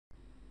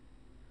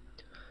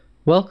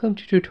Welcome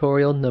to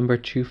tutorial number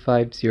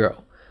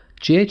 250,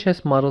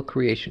 GHS model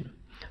creation.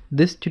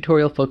 This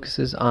tutorial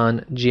focuses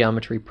on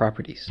geometry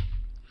properties.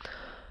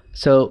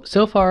 So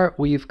far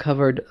we've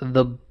covered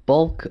the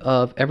bulk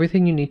of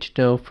everything you need to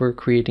know for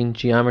creating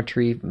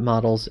geometry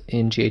models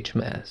in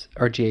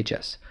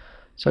GHS.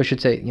 So I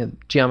should say,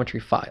 geometry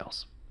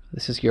files.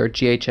 This is your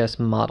GHS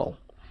model.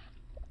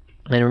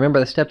 And remember,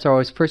 the steps are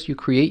always: first you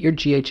create your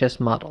GHS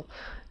model.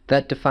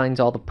 That defines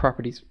all the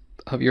properties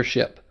of your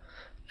ship.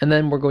 And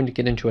then we're going to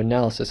get into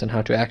analysis and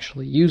how to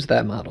actually use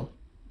that model.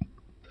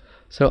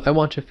 So I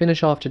want to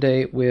finish off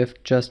today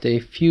with just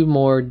a few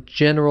more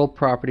general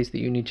properties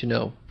that you need to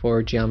know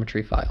for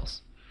geometry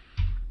files.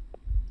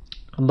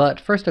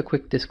 But first, a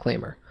quick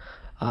disclaimer.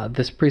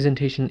 This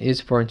presentation is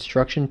for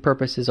instruction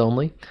purposes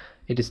only.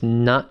 It is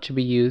not to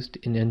be used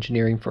in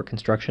engineering for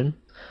construction.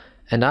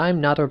 And I'm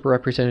not a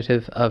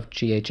representative of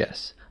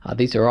GHS.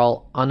 These are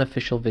all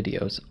unofficial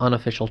videos,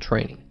 unofficial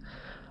training.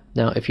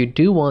 Now, if you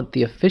do want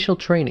the official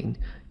training,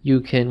 you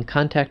can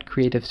contact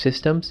Creative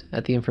Systems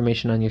at the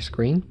information on your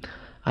screen.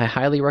 I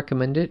highly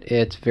recommend it.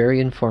 It's very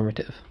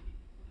informative.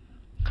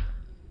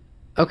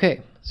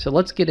 Okay, so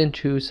let's get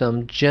into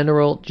some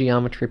general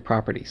geometry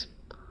properties.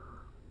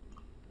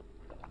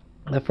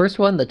 The first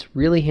one that's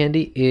really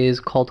handy is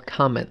called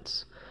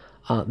comments.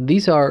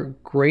 These are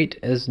great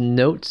as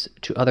notes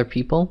to other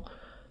people.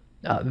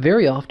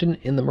 Very often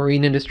in the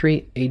marine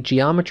industry, a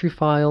geometry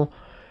file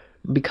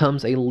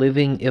becomes a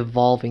living,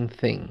 evolving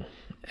thing,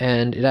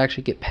 and it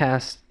actually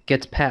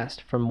gets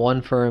passed from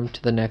one firm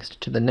to the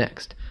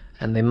next,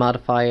 and they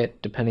modify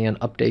it depending on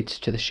updates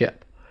to the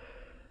ship.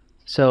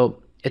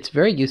 So it's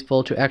very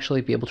useful to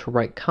actually be able to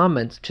write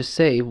comments to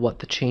say what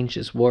the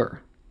changes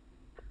were.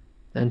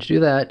 And to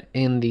do that,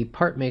 in the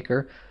part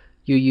maker,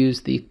 you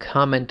use the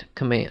comment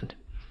command.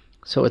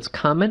 So it's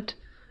comment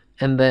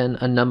and then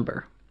a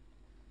number.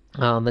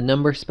 The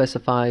number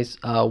specifies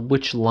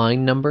which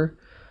line number.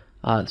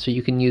 So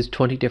you can use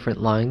 20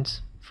 different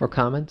lines for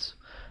comments.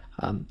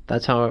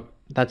 That's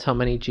how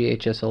many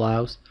GHS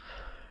allows.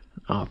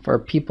 For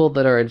people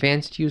that are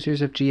advanced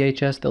users of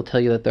GHS, they'll tell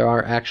you that there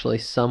are actually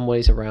some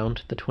ways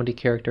around the 20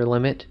 character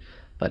limit,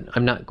 but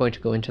I'm not going to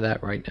go into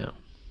that right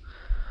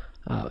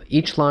now.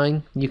 Each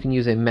line, you can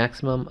use a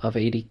maximum of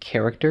 80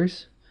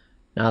 characters.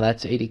 Now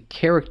that's 80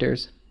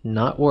 characters,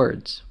 not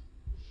words.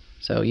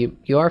 So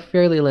you are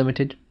fairly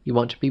limited. You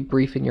want to be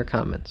brief in your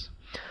comments.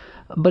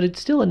 But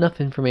it's still enough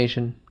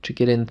information to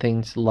get in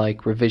things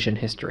like revision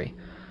history.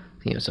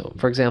 So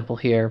for example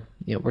here,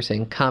 we're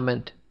saying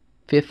comment,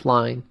 5th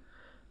line,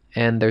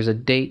 and there's a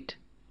date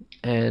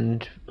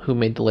and who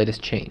made the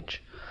latest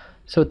change.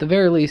 So at the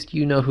very least,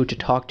 you know who to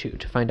talk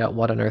to find out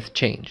what on earth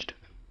changed.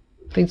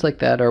 Things like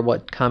that are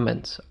what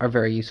comments are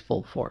very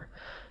useful for.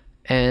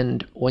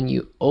 And when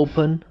you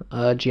open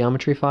a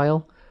geometry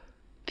file,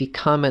 the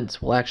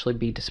comments will actually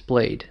be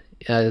displayed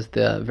as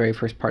the very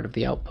first part of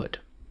the output.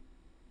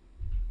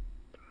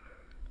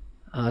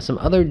 Some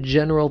other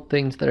general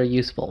things that are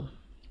useful.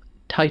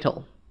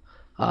 Title.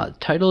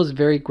 Title is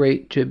very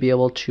great to be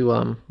able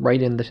to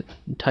write in the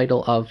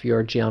title of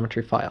your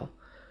geometry file.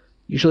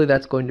 Usually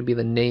that's going to be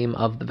the name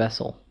of the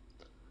vessel.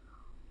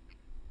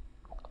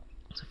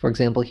 So for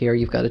example here,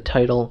 you've got a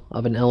title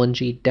of an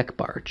LNG deck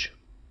barge.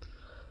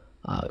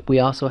 We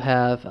also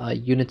have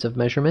units of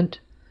measurement.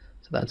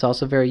 So that's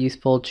also very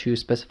useful to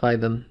specify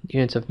the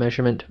units of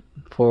measurement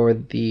for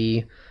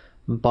the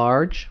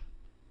barge.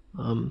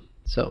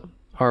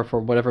 Or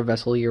for whatever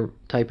vessel you're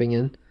typing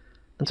in.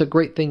 It's a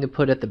great thing to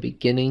put at the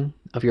beginning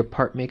of your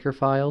part maker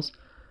files,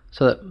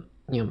 so that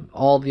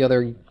all the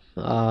other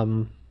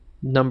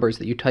numbers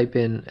that you type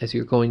in as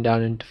you're going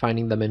down and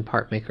defining them in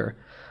part maker,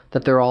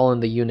 that they're all in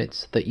the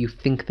units that you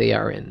think they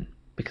are in,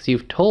 because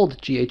you've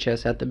told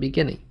GHS at the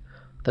beginning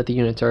that the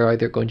units are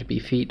either going to be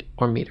feet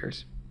or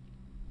meters.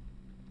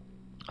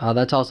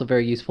 That's also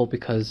very useful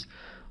because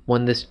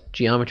when this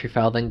geometry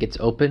file then gets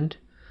opened,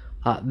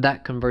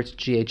 that converts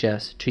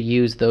GHS to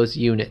use those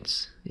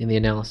units in the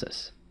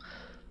analysis,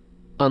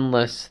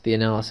 unless the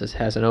analysis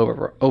has an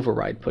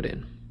override put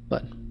in,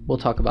 but we'll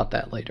talk about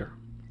that later.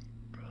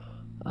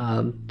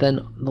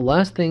 Then the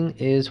last thing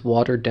is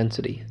water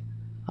density.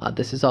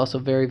 This is also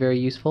very, very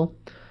useful.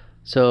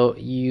 So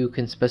you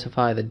can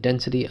specify the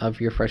density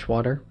of your fresh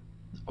water,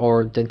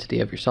 or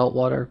density of your salt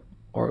water,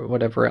 or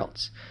whatever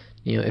else.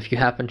 If you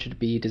happen to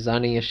be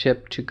designing a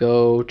ship to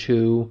go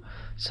to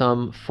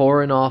some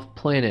foreign-off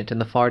planet in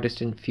the far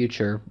distant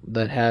future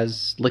that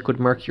has liquid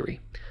mercury,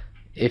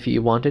 if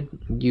you wanted,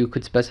 you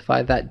could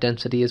specify that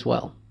density as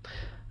well.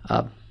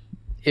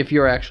 If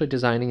you're actually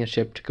designing a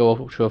ship to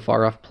go to a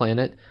far-off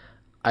planet,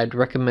 I'd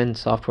recommend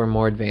software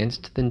more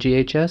advanced than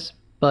GHS,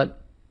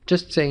 but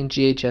just saying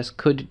GHS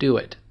could do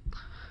it.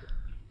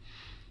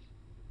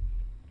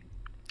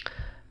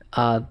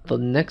 The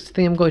next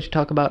thing I'm going to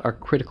talk about are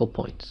critical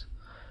points.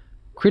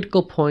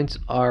 Critical points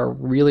are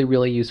really,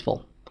 really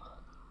useful.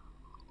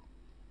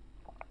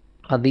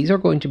 These are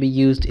going to be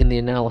used in the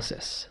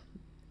analysis,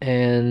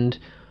 and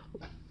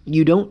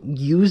you don't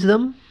use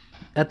them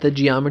at the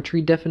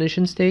geometry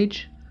definition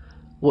stage.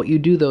 What you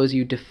do though is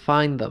you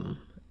define them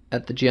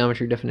at the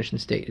geometry definition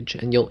stage,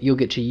 and you'll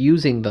get to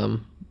using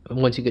them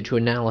once you get to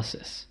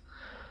analysis.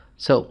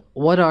 So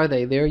what are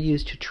they? They're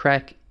used to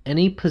track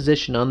any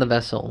position on the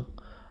vessel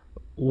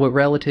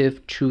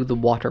relative to the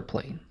water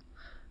plane.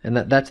 And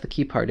that's the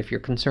key part, if you're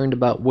concerned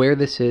about where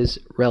this is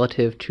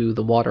relative to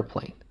the water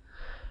plane.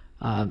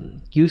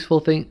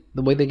 Useful thing,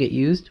 the way they get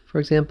used, for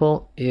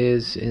example,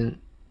 is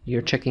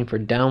you're checking for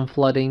down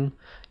flooding,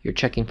 you're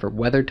checking for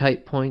weather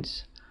type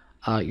points,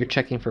 you're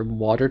checking for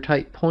water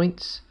type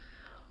points,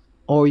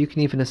 or you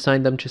can even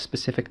assign them to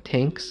specific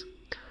tanks.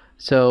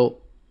 So,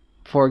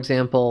 for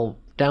example,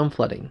 down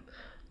flooding.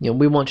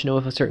 We want to know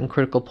if a certain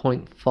critical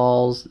point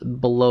falls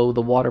below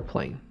the water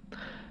plane.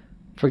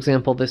 For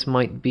example, this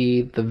might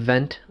be the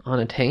vent on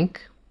a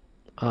tank.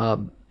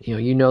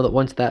 You know that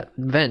once that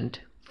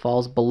vent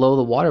falls below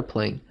the water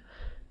plane,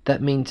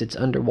 that means it's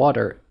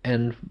underwater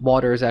and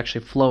water is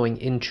actually flowing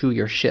into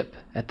your ship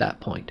at that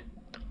point.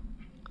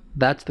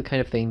 That's the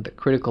kind of thing that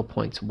critical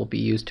points will be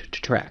used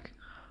to track.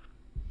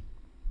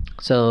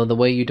 So the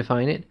way you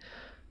define it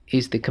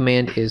is the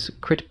command is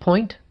crit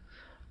point,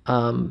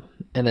 and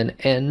then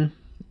n.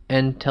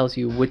 N tells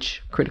you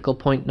which critical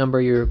point number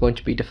you're going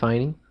to be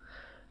defining.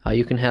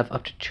 You can have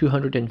up to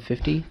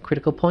 250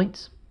 critical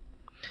points.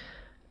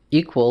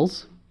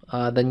 Equals,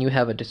 then you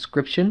have a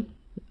description.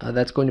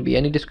 That's going to be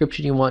any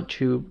description you want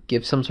to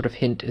give some sort of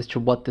hint as to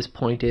what this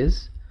point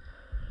is.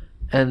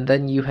 And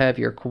then you have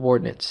your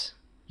coordinates,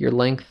 your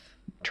length,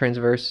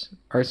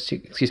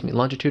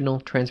 longitudinal,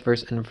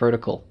 transverse, and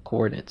vertical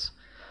coordinates.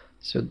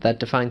 So that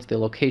defines the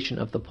location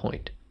of the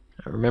point.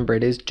 Remember,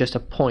 it is just a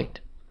point.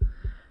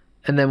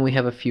 And then we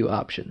have a few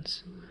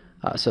options.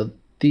 So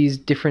these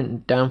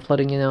different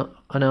downflooding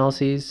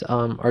analyses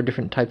are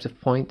different types of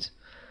points.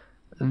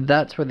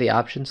 That's where the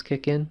options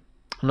kick in.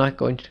 I'm not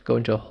going to go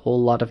into a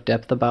whole lot of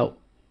depth about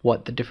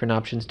what the different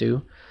options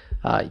do.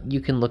 You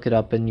can look it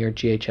up in your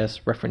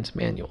GHS reference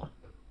manual.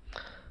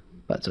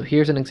 But so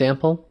here's an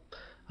example.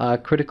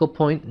 Critical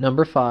point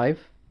number 5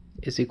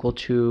 is equal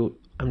to,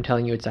 I'm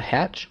telling you it's a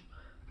hatch,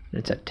 and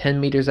it's at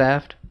 10 meters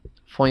aft,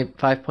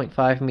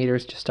 5.5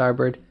 meters to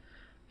starboard,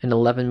 and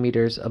 11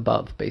 meters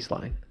above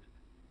baseline.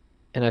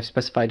 And I've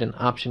specified an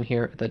option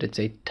here that it's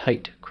a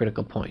tight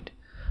critical point.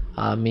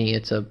 Meaning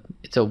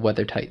it's a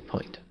weather tight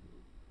point.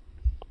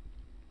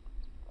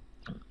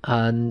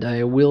 And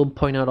I will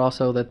point out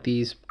also that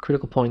these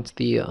critical points,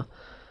 the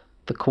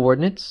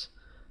coordinates,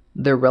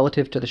 they're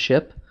relative to the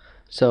ship.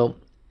 So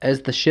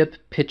as the ship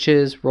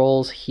pitches,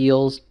 rolls,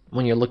 heels,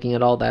 when you're looking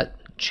at all that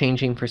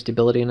changing for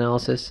stability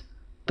analysis,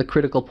 the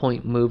critical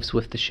point moves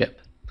with the ship.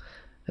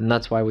 And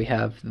that's why we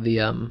have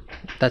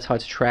that's how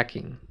it's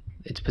tracking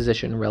its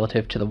position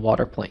relative to the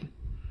water plane.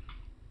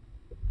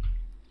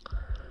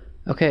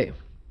 Okay,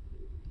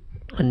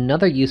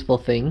 another useful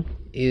thing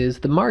is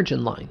the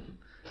margin line.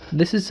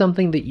 This is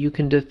something that you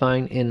can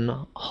define in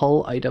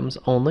hull items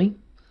only.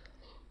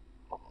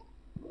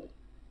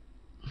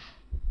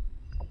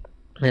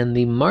 And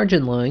the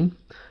margin line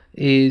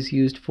is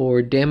used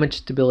for damage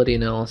stability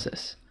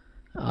analysis.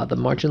 The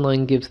margin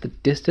line gives the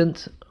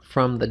distance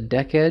from the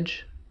deck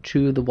edge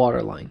to the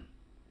water line.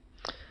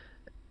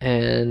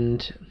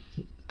 And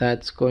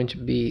that's going to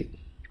be,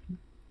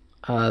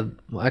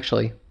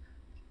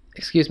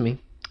 excuse me,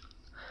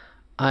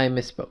 I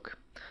misspoke.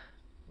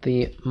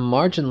 The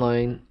margin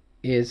line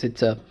is,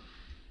 it's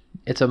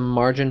a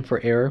margin for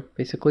error,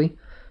 basically.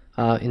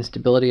 In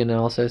stability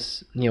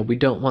analysis, we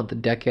don't want the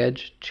deck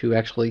edge to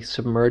actually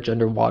submerge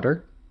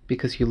underwater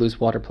because you lose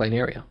water plane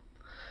area.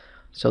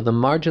 So the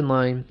margin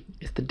line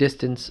is the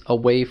distance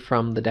away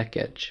from the deck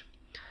edge.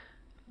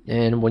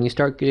 And when you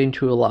start getting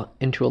into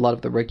a lot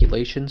of the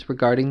regulations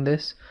regarding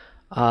this,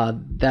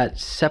 that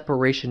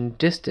separation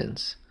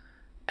distance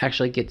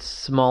actually gets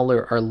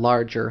smaller or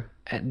larger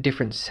at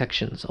different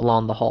sections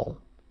along the hull,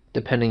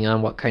 depending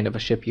on what kind of a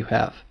ship you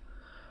have.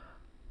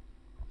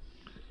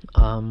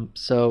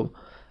 So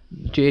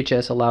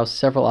GHS allows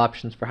several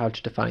options for how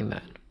to define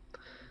that.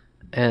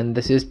 And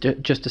this is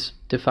just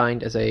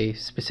defined as a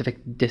specific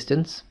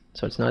distance,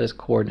 so it's not as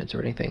coordinates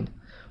or anything.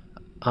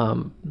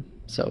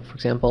 So for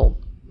example,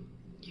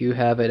 you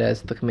have it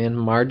as the command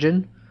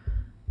margin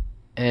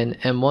and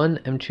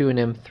M1, M2,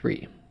 and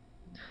M3.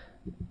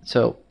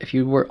 So if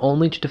you were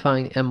only to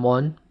define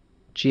M1,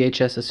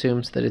 GHS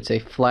assumes that it's a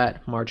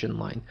flat margin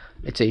line.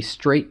 It's a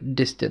straight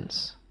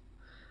distance.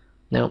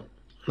 Now,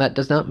 that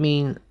does not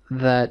mean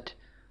that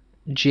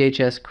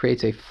GHS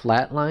creates a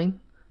flat line.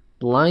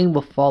 The line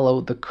will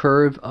follow the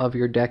curve of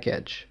your deck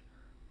edge,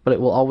 but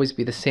it will always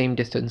be the same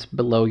distance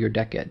below your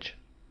deck edge.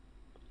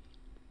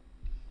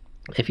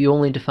 If you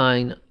only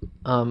define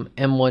M1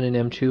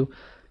 and M2,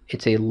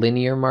 it's a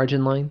linear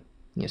margin line.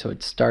 So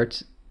it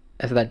starts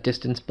as that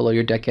distance below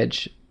your deck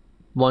edge,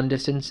 one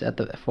distance at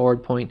the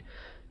forward point,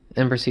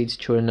 and proceeds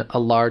to a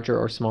larger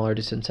or smaller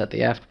distance at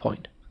the aft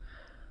point.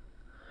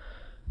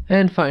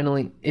 And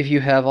finally, if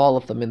you have all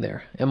of them in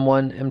there,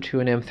 M1,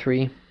 M2, and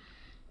M3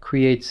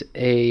 creates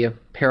a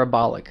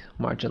parabolic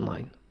margin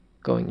line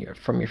going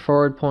from your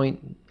forward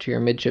point to your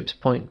midships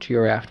point to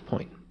your aft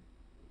point.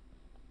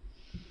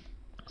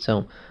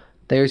 So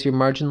there's your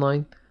margin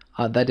line.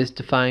 that is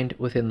defined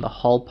within the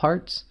hull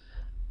parts,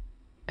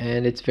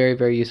 and it's very,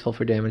 very useful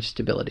for damage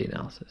stability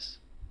analysis.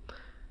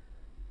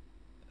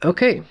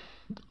 Okay,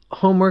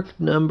 homework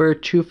number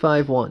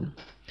 251.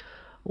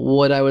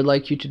 What I would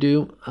like you to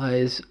do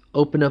is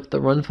open up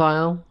the run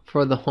file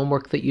for the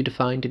homework that you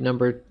defined in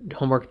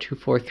homework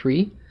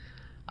 243.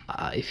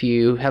 If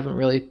you haven't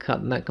really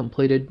gotten that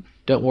completed,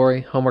 don't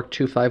worry. Homework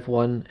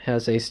 251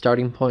 has a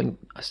starting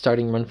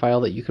run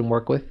file that you can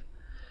work with.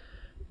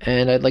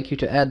 And I'd like you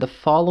to add the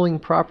following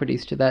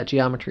properties to that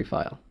geometry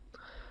file.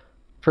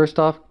 First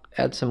off,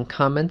 add some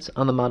comments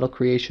on the model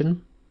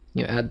creation.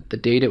 You add the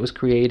date it was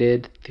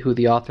created, who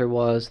the author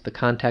was, the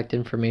contact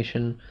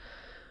information.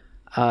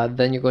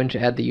 Then you're going to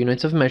add the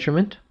units of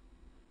measurement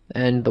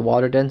and the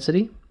water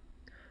density,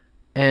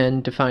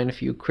 and define a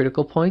few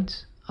critical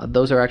points.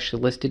 Those are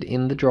actually listed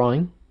in the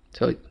drawing,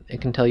 so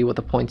it can tell you what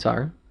the points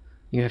are.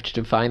 You have to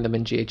define them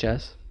in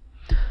GHS.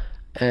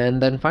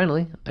 And then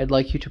finally, I'd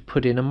like you to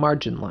put in a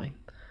margin line.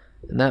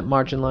 And that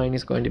margin line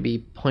is going to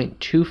be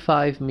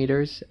 0.25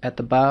 meters at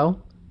the bow,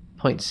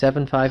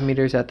 0.75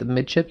 meters at the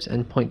midships,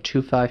 and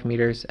 0.25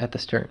 meters at the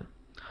stern.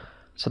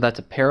 So that's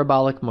a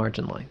parabolic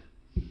margin line.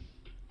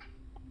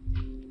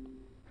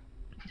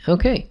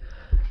 Okay,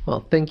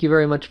 well, thank you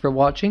very much for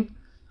watching.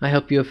 I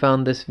hope you have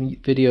found this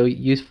video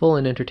useful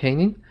and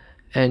entertaining,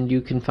 and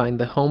you can find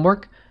the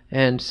homework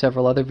and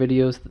several other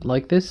videos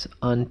like this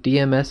on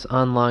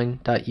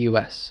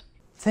dmsonline.us.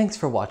 Thanks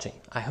for watching.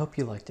 I hope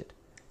you liked it.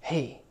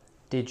 Hey,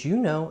 did you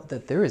know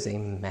that there is a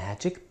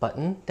magic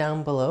button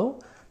down below?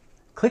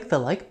 Click the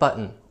like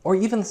button or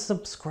even the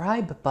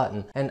subscribe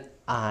button, and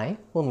I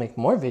will make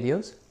more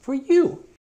videos for you.